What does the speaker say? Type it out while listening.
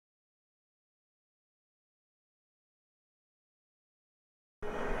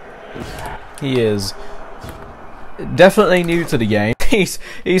He is definitely new to the game. He's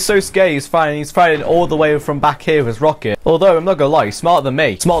so scared. He's fighting all the way from back here with his rocket. Although I'm not gonna lie, he's smarter than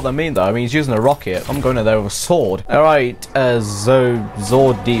me. Smarter than me though. I mean, he's using a rocket. I'm going in there with a sword. All right,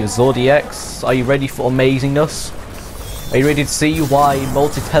 Zodiacs, are you ready for amazingness? Are you ready to see why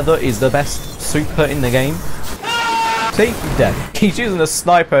multi-tether is the best super in the game? See, he's dead. He's using a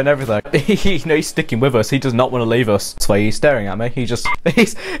sniper and everything. He's sticking with us. He does not want to leave us. That's why he's staring at me. He's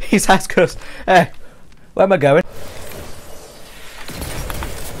asking us, hey, where am I going?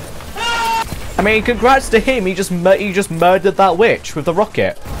 I mean, congrats to him. He just murdered that witch with the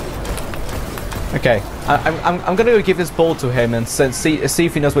rocket. Okay, I'm gonna go give this ball to him and see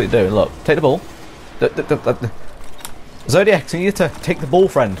if he knows what to do. Look, take the ball. Zodiac, you need to take the ball,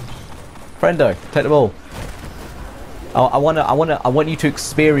 friendo. Take the ball. I want you to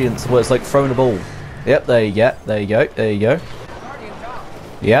experience what it's like throwing a ball. Yep, there you go. There you go. There you go.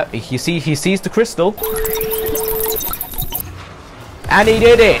 Yep, he sees the crystal, and he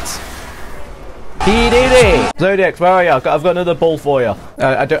did it. He did it! Zodiacs, where are you? I've got another ball for you.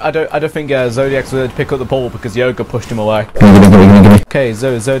 I don't think Zodiacs was going to pick up the ball because Yoga pushed him away. Okay,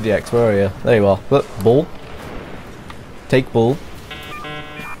 Zodiacs, where are you? There you are. Look, ball. Take ball.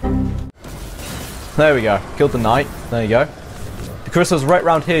 There we go. Killed the knight. There you go. The crystal's right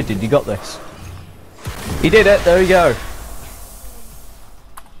round here, dude. You got this. He did it. There we go.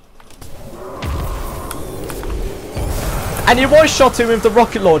 And he one-shot him with the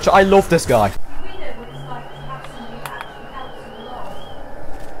rocket launcher. I love this guy.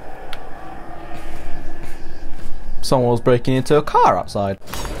 Someone was breaking into a car outside.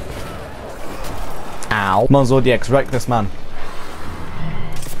 Ow. Come on, Zodiacs, wreck this man.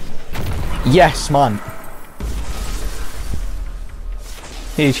 Yes, man.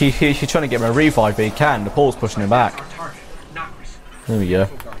 He's trying to get him a revive, but he can. The ball's pushing him back. There we go.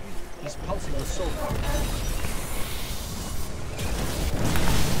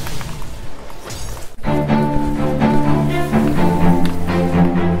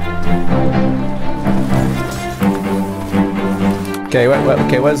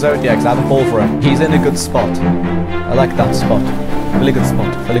 Okay, where's Zodiacs? I have a ball for him. He's in a good spot. I like that spot. Really good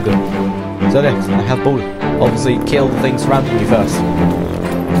spot. Really good. Zodiacs, I have ball. Obviously, kill the things surrounding you first.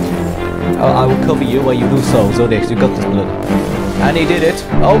 I will cover you while you do so. Zodiacs, you got this, blood. And he did it.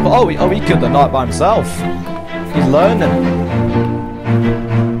 Oh, he killed the knight by himself. He's learning.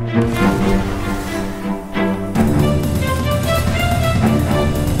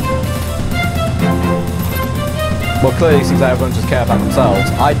 Well, clearly it seems like everyone just care about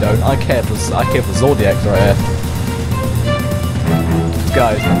themselves. I don't. I care for Zodiacs right here. This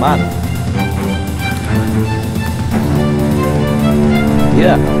guy is the man.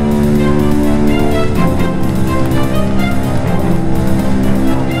 Yeah.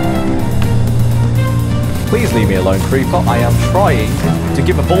 Please leave me alone, creeper. I am trying to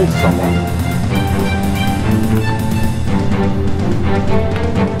give a ball to someone.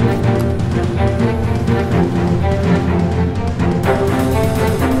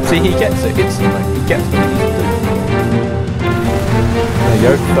 See, he gets it instantly. He gets what he needs to do. There you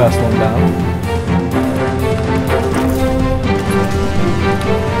go, first one down.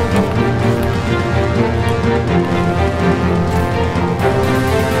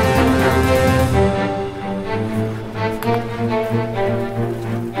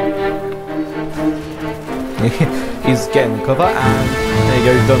 He's getting the cover, and there you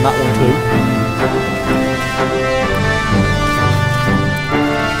go, he's done that one too.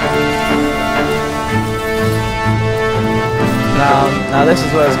 Now this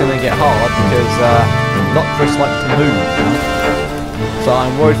is where it's going to get hard because not Chris likes to move now. So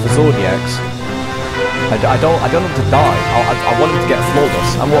I'm worried for Zodiacs. I don't want him to die. I want him to get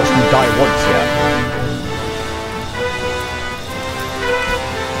flawless. I haven't watched him die once yet.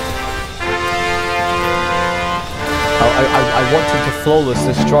 I want him to flawless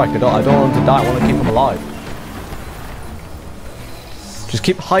this strike. I don't want him to die. I want to keep him alive. Just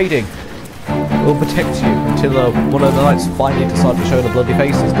keep hiding. We'll protect you until one of the knights finally decide to show the bloody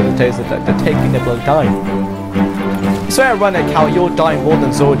faces because it tastes that they're taking their bloody time. It's very ironic how you're dying more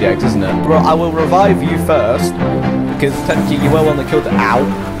than Zodiacs, isn't it? Well, I will revive you first because technically you were one that killed it. Ow.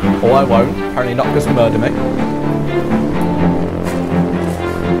 Or I won't. Apparently not because you murder me.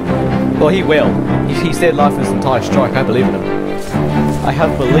 Well, he will. He stayed alive for this entire strike. I believe in him. I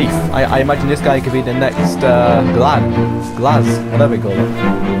have belief. I imagine this guy could be the next Glaz, whatever you call it.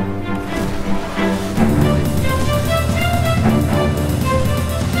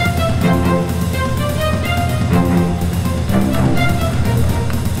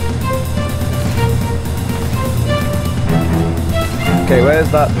 Okay, where's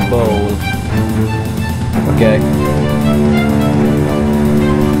that ball? Okay.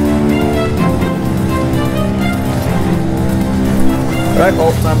 Right,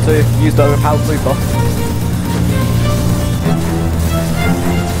 well, time to use the overpowered super.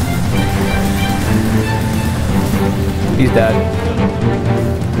 He's dead.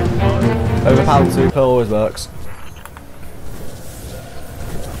 Overpowered super always works.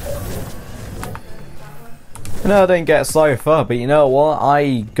 No, I didn't get a cipher, but you know what?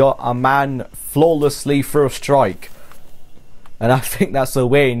 I got a man flawlessly through a strike. And I think that's a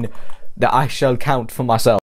win that I shall count for myself.